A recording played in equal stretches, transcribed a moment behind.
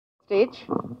Stage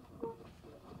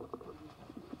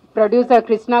producer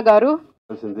Krishna గారు.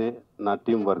 నా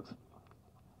team works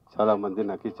చాలా మంది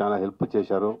నాకు చాలా హెల్ప్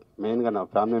చేశారు. మెయిన్గా నా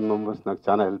ఫ్యామిలీ మెంబర్స్ నాకు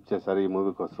చాలా హెల్ప్ చేశారు ఈ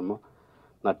మూవీ కోసము.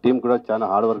 నా టీం కూడా చాలా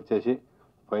హార్డ్ వర్క్ చేసి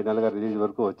ఫైనల్గా రిలీజ్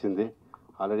వరకు వచ్చింది.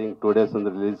 ఆల్రెడీ 2 days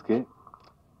ఉంది రిలీజ్కి.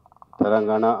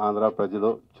 తెలంగాణ ఆంధ్ర ప్రజలు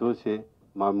చూసి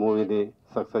మా మూవీని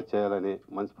సక్సెస్ చేయాలని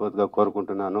మనస్ఫూర్తిగా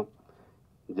కోరుకుంటున్నాను.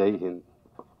 జై హింద్.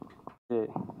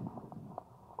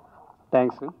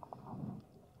 థ్యాంక్స్.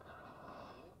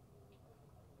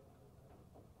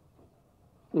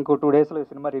 ఇంకో 2 daysలో ఈ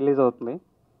సినిమా రిలీజ్ అవుతుంది.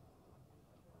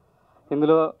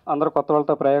 ఇందులో అందరూ కొత్త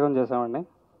వాళ్ళతో ప్రయోగం చేసామండి.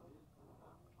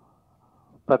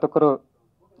 ప్రతి ఒక్కరు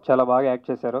చాలా బాగా యాక్ట్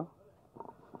చేశారు.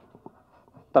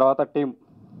 తర్వాత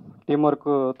టీం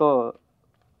వర్క్తో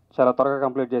చాలా త్వరగా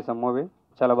కంప్లీట్ చేసాం మూవీ.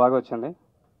 చాలా బాగా వచ్చింది.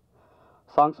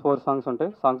 4 సాంగ్స్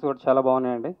ఉంటాయి. సాంగ్స్ కూడా చాలా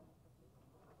బాగున్నాయండి.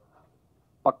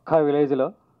 పక్కా విలేజ్లో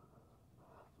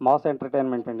మాస్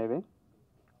ఎంటర్టైన్మెంట్ అండి. ఇది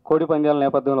కోడి పందాల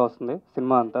నేపథ్యంలో వస్తుంది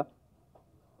సినిమా అంతా.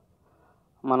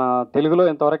 మన తెలుగులో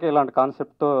ఇంతవరకు ఇలాంటి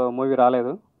కాన్సెప్ట్తో మూవీ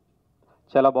రాలేదు.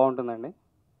 చాలా బాగుంటుందండి.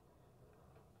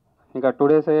 ఇంకా 2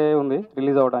 days ఉంది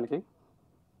రిలీజ్ అవ్వడానికి.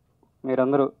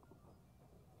 మీరందరూ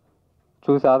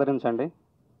చూసి ఆదరించండి.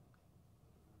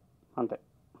 అంతే.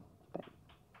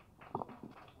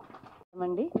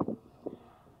 అండి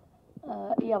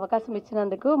ఈ అవకాశం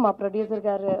ఇచ్చినందుకు మా ప్రొడ్యూసర్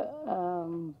గారు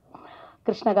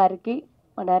కృష్ణ గారికి,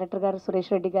 మా డైరెక్టర్ గారు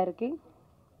సురేష్ రెడ్డి గారికి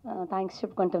థ్యాంక్స్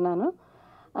చెప్పుకుంటున్నాను.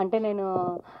 అంటే నేను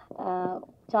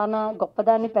చాలా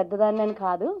గొప్పదాన్ని పెద్దదాన్ని అని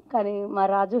కాదు, కానీ మా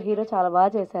రాజు హీరో చాలా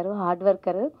బాగా చేశారు. హార్డ్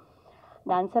వర్కర్,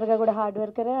 డాన్సర్గా కూడా హార్డ్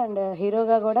వర్కర్ అండ్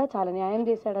హీరోగా కూడా చాలా న్యాయం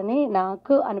చేశాడని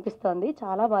నాకు అనిపిస్తోంది.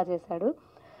 చాలా బాగా చేశాడు.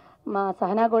 మా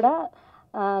సహనా కూడా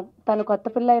తను కొత్త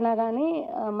పిల్ల అయినా కానీ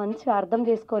మంచిగా అర్థం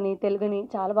చేసుకొని తెలుగుని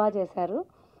చాలా బాగా చేశారు.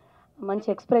 మంచి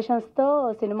ఎక్స్ప్రెషన్స్తో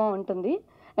సినిమా ఉంటుంది,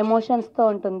 ఎమోషన్స్తో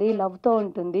ఉంటుంది, లవ్తో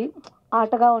ఉంటుంది,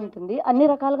 ఆటగా ఉంటుంది, అన్ని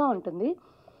రకాలుగా ఉంటుంది.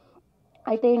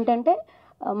 అయితే ఏంటంటే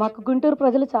మాకు గుంటూరు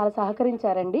ప్రజలు చాలా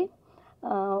సహకరించారండి.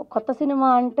 కొత్త సినిమా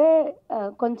అంటే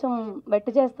కొంచెం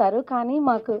బెట్ చేస్తారు, కానీ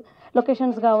మాకు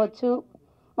లొకేషన్స్ కావచ్చు,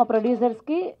 మా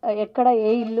ప్రొడ్యూసర్స్కి ఎక్కడ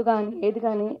ఏ ఇల్లు కానీ ఏది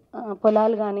కానీ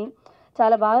పొలాలు కానీ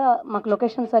చాలా బాగా మాకు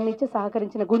లొకేషన్స్ అన్ని ఇచ్చి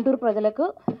సహకరించిన గుంటూరు ప్రజలకు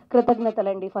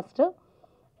కృతజ్ఞతలండి. ఫస్ట్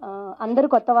అందరూ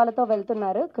కొత్త వాళ్ళతో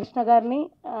వెళ్తున్నారు. కృష్ణ గారిని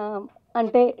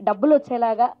అంటే డబ్బులు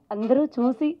వచ్చేలాగా అందరూ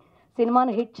చూసి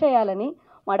సినిమాను హిట్ చేయాలని,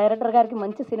 మా డైరెక్టర్ గారికి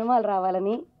మంచి సినిమాలు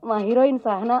రావాలని, మా హీరోయిన్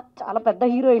సహనా చాలా పెద్ద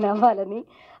హీరోయిన్ అవ్వాలని,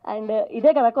 అండ్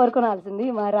ఇదే కదా కోరుకోవాల్సింది.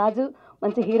 మా రాజు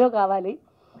మంచి హీరో కావాలి.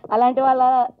 అలాంటి వాళ్ళ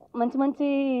మంచి మంచి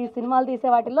సినిమాలు తీసే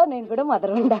వాటిల్లో నేను కూడా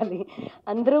మదర్ ఉండాలి.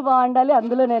 అందరూ బాగుండాలి,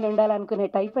 అందులో నేను ఉండాలి అనుకునే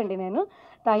టైప్ అండి నేను.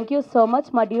 Thank you so much.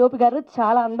 మా డిఓపి గారు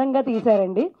చాలా అందంగా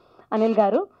తీశారండి, అనిల్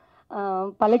గారు.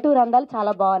 పల్లెటూరు అందాలు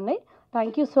చాలా బాగున్నాయి.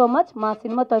 Thank you so much. మా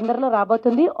సినిమా తొందరలో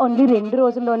రాబోతుంది. ఓన్లీ 2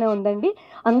 రోజుల్లోనే ఉందండి.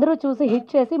 అందరూ చూసి హిట్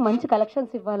చేసి మంచి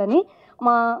కలెక్షన్స్ ఇవ్వాలని,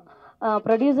 మా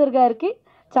ప్రొడ్యూసర్ గారికి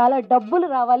చాలా డబ్బులు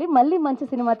రావాలి, మళ్ళీ మంచి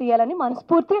సినిమా తీయాలని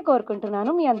మనస్ఫూర్తిగా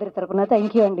కోరుకుంటున్నాను మీ అందరి తరపున.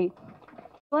 థ్యాంక్ యూ అండి.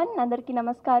 Andarki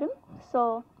namaskaram. So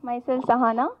myself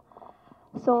Sahana.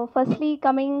 So firstly,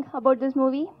 coming about this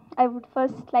movie, I would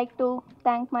first like to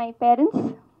thank my parents,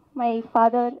 my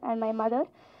father and my mother.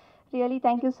 Really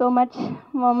thank you so much,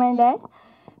 mom and dad.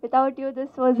 Without you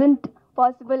this wasn't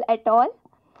possible at all.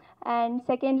 And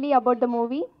secondly, about the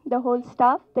movie, the whole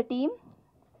staff, the team,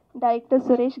 director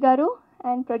Suresh garu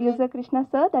and producer Krishna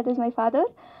sir, that is my father,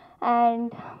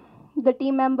 and the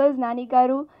team members Nani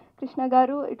garu, Krishna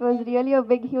garu. It was really a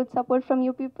big huge support from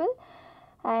you people.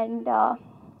 And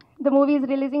the movie is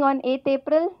releasing on 8th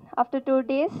April after 2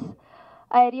 days.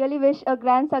 I really wish a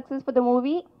grand success for the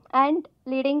movie and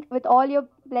leading with all your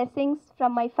blessings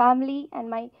from my family and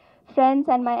my friends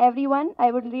and my everyone.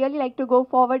 I would really like to go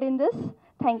forward in this.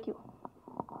 Thank you.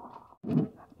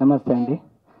 నమస్తే అండి.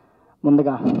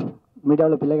 ముందుగా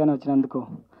మీడియాలో పిల్లగానే వచ్చినందుకు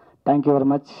thank you very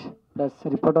much. Plus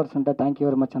reporters ఉంటే thank you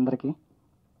very much అందరికీ.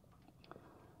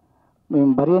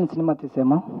 మేము బరి అని సినిమా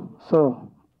తీసాము. సో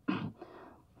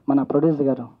మన ప్రొడ్యూసర్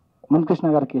గారు మున్కృష్ణ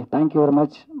గారికి థ్యాంక్ యూ వెరీ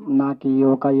మచ్. నాకు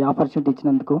ఈ ఆపర్చునిటీ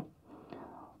ఇచ్చినందుకు.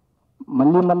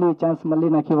 మళ్ళీ ఈ ఛాన్స్ మళ్ళీ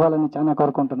నాకు ఇవ్వాలని చాలా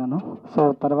కోరుకుంటున్నాను. సో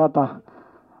తర్వాత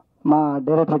మా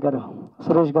డైరెక్టర్ గారు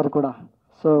సురేష్ గారు కూడా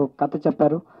కథ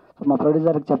చెప్పారు. సో మా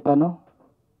ప్రొడ్యూసర్కి చెప్పాను,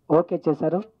 ఓకే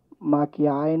చేశారు. మాకు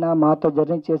ఆయన మాతో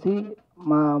జర్నీ చేసి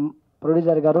మా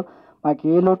ప్రొడ్యూసర్ గారు మాకు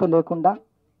ఏ లోటు లేకుండా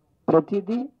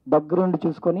ప్రతిదీ దగ్గరుండి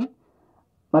చూసుకొని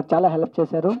మాకు చాలా హెల్ప్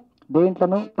చేశారు.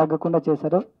 దేంట్లోనూ తగ్గకుండా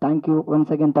చేశారు. Thank you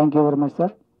once again. Thank you very much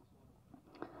sir.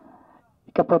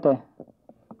 ఇకపోతే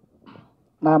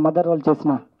నా మదర్ రోల్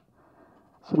చేసిన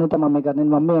సునీత మమ్మీ గారు,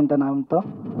 నేను మమ్మీ అంటాను ఆమెతో.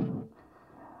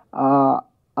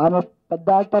 ఆమె పెద్ద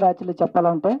యాక్టర్. యాక్చువల్లీ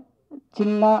చెప్పాలంటే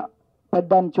చిన్న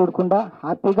పెద్ద అని చూడకుండా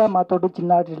హ్యాపీగా మాతోటి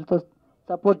చిన్న ఆర్టిస్టులతో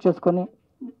సపోర్ట్ చేసుకొని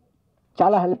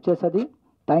చాలా హెల్ప్ చేస్తుంది.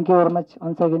 Thank you very much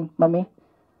once again mummy.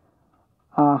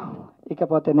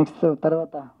 ఇకపోతే నెక్స్ట్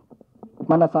తర్వాత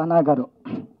మన సహనా గారు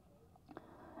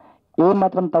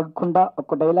ఏమాత్రం తగ్గకుండా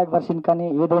ఒక డైలాగ్ వర్షన్ కానీ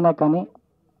ఏదైనా కానీ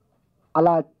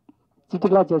అలా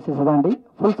చిటికలా చేసేసేదండి.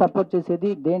 ఫుల్ సపోర్ట్ చేసేది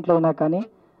దేంట్లో అయినా కానీ.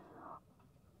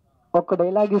 ఒక్క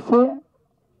డైలాగ్ ఇస్తే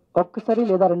ఒక్కసారి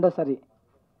లేదా రెండోసారి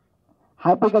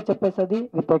హ్యాపీగా చెప్పేస్తుంది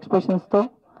విత్ ఎక్స్ప్రెషన్స్తో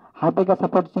హ్యాపీగా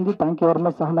సపోర్ట్ ఇచ్చింది. Thank you very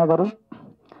much Sahana గారు.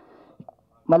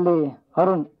 మళ్ళీ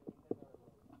అరుణ్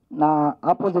నా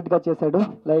ఆపోజిట్గా చేశాడు,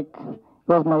 like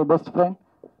was my best friend.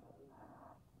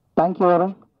 Thank you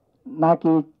Arun. నాకు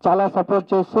చాలా సపోర్ట్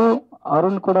చేస్తూ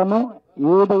అరుణ్ కూడాను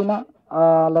ఏదైనా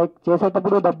లైక్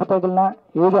చేసేటప్పుడు దెబ్బ తగిలినా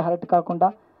ఏది హర్ట్ కాకుండా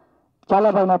చాలా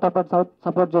బాగా నాతో పాటు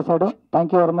సపోర్ట్ చేశాడు.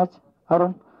 Thank you very much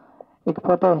Arun.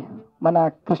 ఇకపోతే మన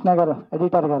కృష్ణ గారు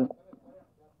ఎడిటర్ గారు,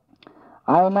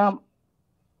 ఆయన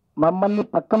మమ్మల్ని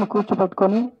పక్కన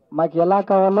కూర్చోపెట్టుకొని మాకు ఎలా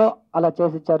కావాలో అలా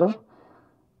చేసిచ్చారు.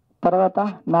 తర్వాత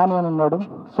నాని అని ఉన్నాడు,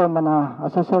 సో మన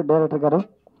అసోసియేట్ డైరెక్టర్ గారు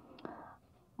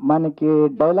మనకి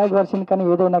డైలాగ్ వర్షన్ కానీ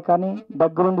ఏదైనా కానీ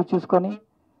దగ్గరుండి చూసుకొని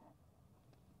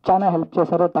చాలా హెల్ప్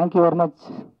చేశారు. Thank you very much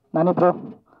Nani bro.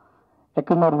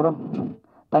 ఎక్కడున్నారు bro?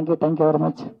 Thank you very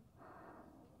much.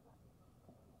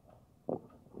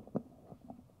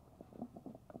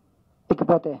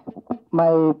 ఇకపోతే my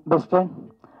best friend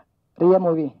Riya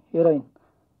movie heroine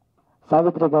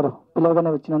Savitri గారు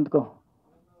పిలవగానే వచ్చినందుకు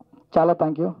చాలా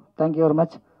థ్యాంక్ యూ వెరీ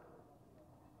మచ్.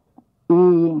 ఈ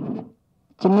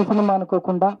చిన్న సినిమా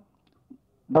అనుకోకుండా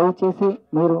దయచేసి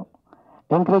మీరు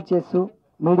ఎంకరేజ్ చేస్తూ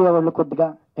మీడియా వాళ్ళు కొద్దిగా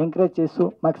ఎంకరేజ్ చేస్తూ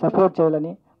మాకు సపోర్ట్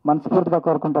చేయాలని మనస్ఫూర్తిగా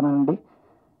కోరుకుంటున్నానండి.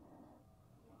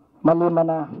 మళ్ళీ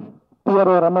మన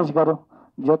పిఆర్ఓ రమేష్ గారు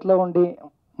జొత్లో ఉండి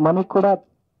మనకి కూడా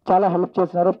చాలా హెల్ప్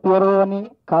చేస్తున్నారు. పిఆర్ఓ అని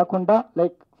కాకుండా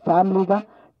లైక్ ఫ్యామిలీగా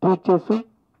ట్రీట్ చేస్తూ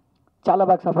చాలా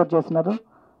బాగా సపోర్ట్ చేస్తున్నారు.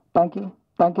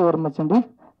 థ్యాంక్ యూ వెరీ మచ్ అండి.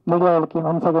 మీడియా వాళ్ళకి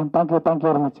once again thank you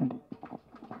very much అండి.